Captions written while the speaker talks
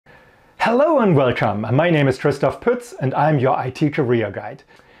Hello and welcome. My name is Christoph Pütz and I'm your IT career guide.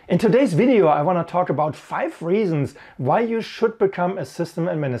 In today's video, I want to talk about 5 reasons why you should become a system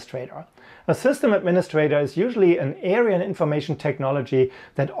administrator. A system administrator is usually an area in information technology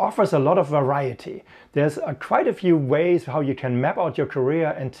that offers a lot of variety. There's quite a few ways how you can map out your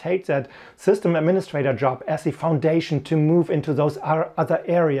career and take that system administrator job as the foundation to move into those other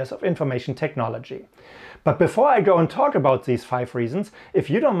areas of information technology. But before I go and talk about these 5 reasons,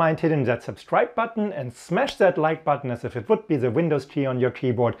 if you don't mind hitting that subscribe button and smash that like button as if it would be the Windows key on your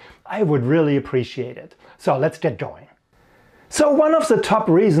keyboard, I would really appreciate it. So let's get going. So one of the top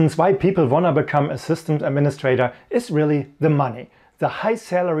reasons why people want to become a systems administrator is really the money. The high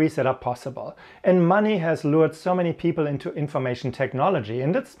salaries that are possible. And money has lured so many people into information technology,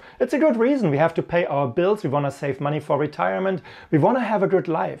 and it's a good reason. We have to pay our bills, we want to save money for retirement, we want to have a good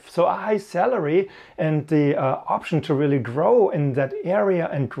life. So a high salary and the option to really grow in that area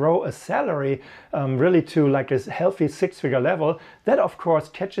and grow a salary really to like a healthy 6-figure level, that of course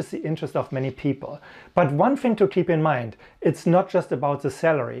catches the interest of many people. But one thing to keep in mind, it's not just about the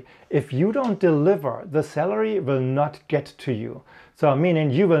salary. If you don't deliver, the salary will not get to you. So meaning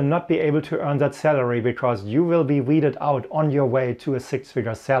you will not be able to earn that salary because you will be weeded out on your way to a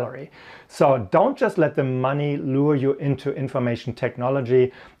 6-figure salary. So don't just let the money lure you into information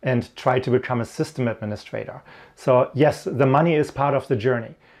technology and try to become a system administrator. So yes, the money is part of the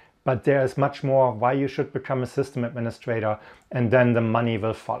journey, but there is much more why you should become a system administrator, and then the money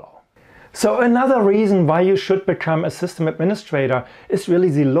will follow. So another reason why you should become a system administrator is really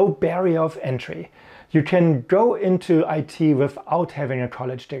the low barrier of entry. You can go into IT without having a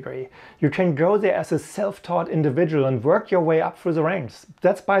college degree. You can go there as a self-taught individual and work your way up through the ranks.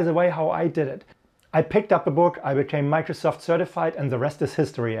 That's, by the way, how I did it. I picked up a book, I became Microsoft certified, and the rest is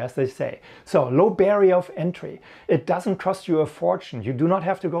history, as they say. So low barrier of entry. It doesn't cost you a fortune. You do not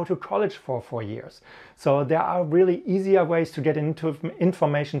have to go to college for 4 years. So there are really easier ways to get into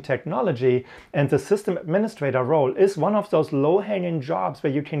information technology, and the system administrator role is one of those low-hanging jobs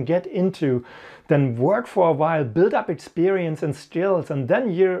where you can get into, then work for a while, build up experience and skills, and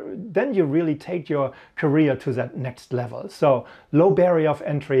then you really take your career to that next level. So low barrier of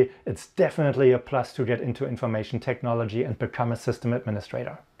entry, it's definitely a plus to get into information technology and become a system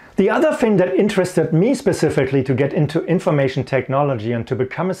administrator. The other thing that interested me specifically to get into information technology and to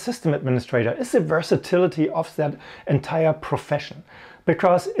become a system administrator is the versatility of that entire profession,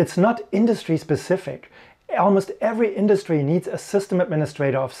 because it's not industry specific. Almost every industry needs a system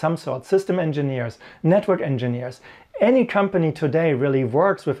administrator of some sort, system engineers, network engineers. Any company today really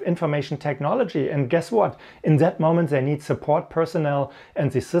works with information technology, and guess what? In that moment they need support personnel,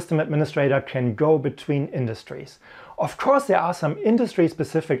 and the system administrator can go between industries. Of course there are some industry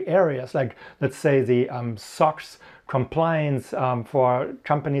specific areas, like let's say the SOX compliance for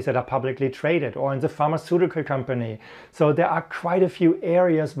companies that are publicly traded, or in the pharmaceutical company. So there are quite a few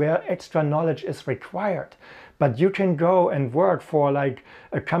areas where extra knowledge is required. But you can go and work for like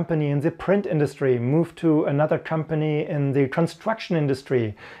a company in the print industry, move to another company in the construction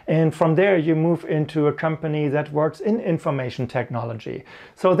industry, and from there you move into a company that works in information technology.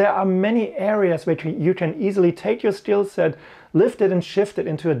 So there are many areas where you can easily take your skill set, lift it and shift it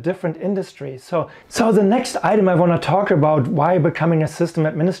into a different industry. So the next item I want to talk about why becoming a system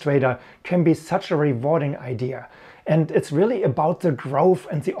administrator can be such a rewarding idea. And it's really about the growth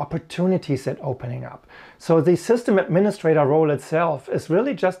and the opportunities that opening up. So the system administrator role itself is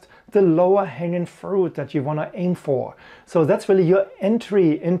really just the lower hanging fruit that you want to aim for. So that's really your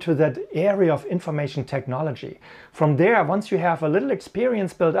entry into that area of information technology. From there, once you have a little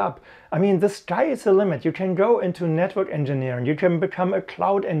experience built up, I mean, the sky is the limit. You can go into network engineering, you can become a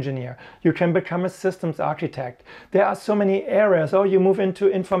cloud engineer, you can become a systems architect. There are so many areas, or you move into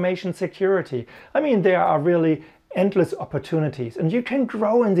information security. I mean, there are really endless opportunities, and you can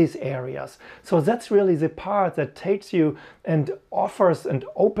grow in these areas. So that's really the part that takes you and offers and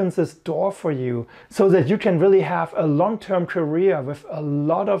opens this door for you so that you can really have a long-term career with a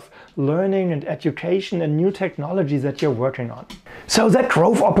lot of learning and education and new technologies that you're working on. So that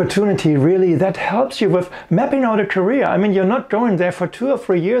growth opportunity really, that helps you with mapping out a career. I mean, you're not going there for 2 or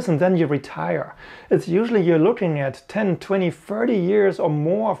 3 years and then you retire. It's usually you're looking at 10, 20, 30 years or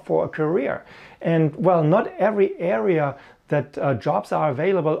more for a career. And well, not every area that jobs are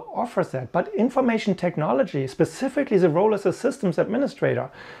available offers that, but information technology, specifically the role as a systems administrator,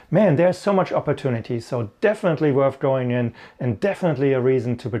 man, there's so much opportunity. So definitely worth going in, and definitely a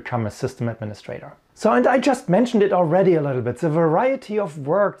reason to become a system administrator. So, and I just mentioned it already a little bit, the variety of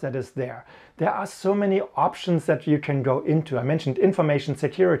work that is there. there are so many options that you can go into. I mentioned information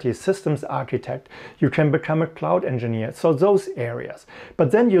security, systems architect. You can become a cloud engineer. So those areas.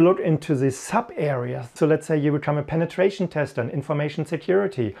 But then you look into the sub areas. So let's say you become a penetration tester in information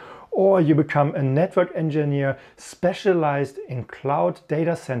security, or you become a network engineer specialized in cloud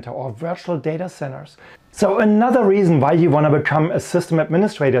data center or virtual data centers. So another reason why you want to become a system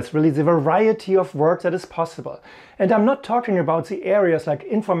administrator is really the variety of work that is possible. And I'm not talking about the areas like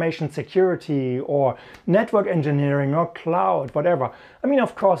information security or network engineering or cloud, whatever. I mean,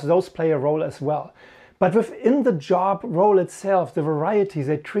 of course, those play a role as well. But within the job role itself, the variety,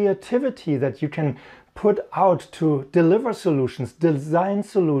 the creativity that you can put out to deliver solutions, design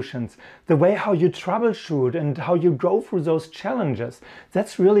solutions, the way how you troubleshoot and how you go through those challenges,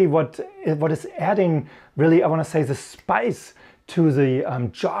 that's really what is adding, really, I want to say, the spice to the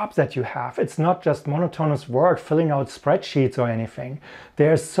job that you have. It's not just monotonous work, filling out spreadsheets or anything.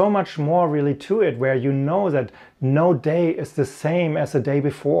 There's so much more really to it, where you know that no day is the same as the day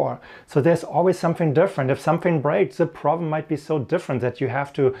before. So there's always something different. If something breaks, the problem might be so different that you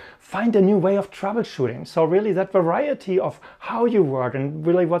have to find a new way of troubleshooting. So really that variety of how you work and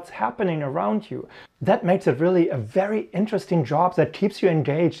really what's happening around you, that makes it really a very interesting job that keeps you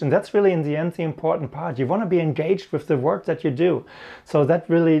engaged. And that's really in the end the important part. You want to be engaged with the work that you do. So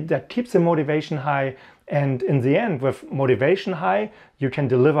that keeps the motivation high. And in the end, with motivation high, you can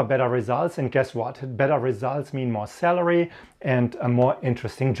deliver better results. And guess what? Better results mean more salary and a more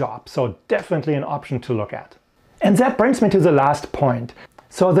interesting job. So definitely an option to look at. And that brings me to the last point.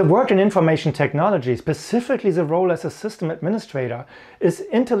 So the work in information technology, specifically the role as a system administrator, is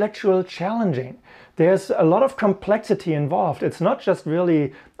intellectually challenging. There's a lot of complexity involved. It's not just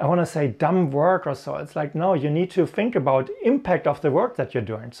really, I want to say, dumb work or so. It's like, no, you need to think about impact of the work that you're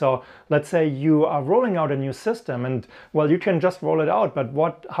doing. So let's say you are rolling out a new system and, well, you can just roll it out,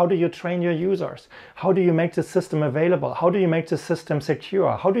 but how do you train your users? How do you make the system available? How do you make the system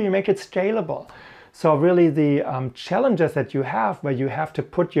secure? How do you make it scalable? So really the challenges that you have, where you have to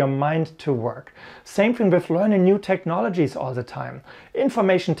put your mind to work. Same thing with learning new technologies all the time.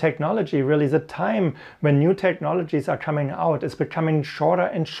 Information technology, really the time when new technologies are coming out is becoming shorter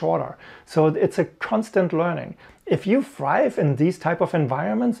and shorter. So it's a constant learning. If you thrive in these type of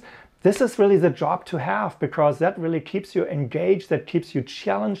environments, this is really the job to have, because that really keeps you engaged, that keeps you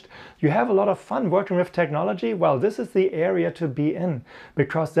challenged. You have a lot of fun working with technology. Well, this is the area to be in,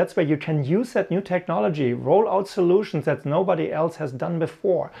 because that's where you can use that new technology, roll out solutions that nobody else has done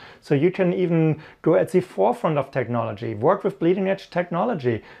before. So you can even go at the forefront of technology, work with bleeding edge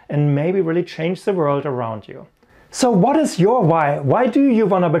technology, and maybe really change the world around you. So what is your why? Why do you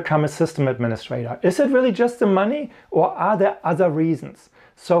want to become a system administrator? Is it really just the money, or are there other reasons?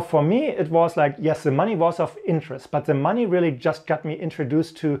 So for me, it was like, yes, the money was of interest, but the money really just got me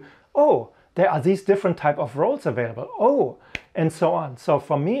introduced to, oh, there are these different type of roles available. Oh, and so on. So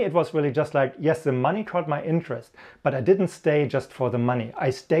for me, it was really just like, yes, the money caught my interest, but I didn't stay just for the money. I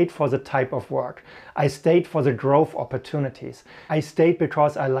stayed for the type of work. I stayed for the growth opportunities. I stayed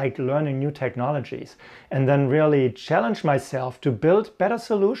because I liked learning new technologies, and then really challenge myself to build better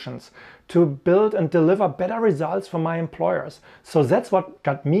solutions, to build and deliver better results for my employers. So that's what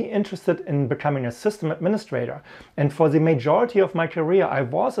got me interested in becoming a system administrator. And for the majority of my career, I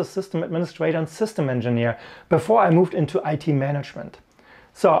was a system administrator and system engineer before I moved into IT management.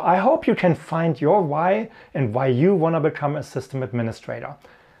 So I hope you can find your why and why you want to become a system administrator.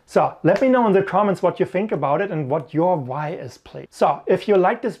 So let me know in the comments what you think about it and what your why is, please. So if you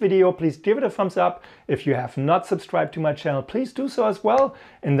like this video, please give it a thumbs up. If you have not subscribed to my channel, please do so as well.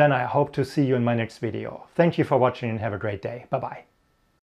 And then I hope to see you in my next video. Thank you for watching and have a great day. Bye-bye.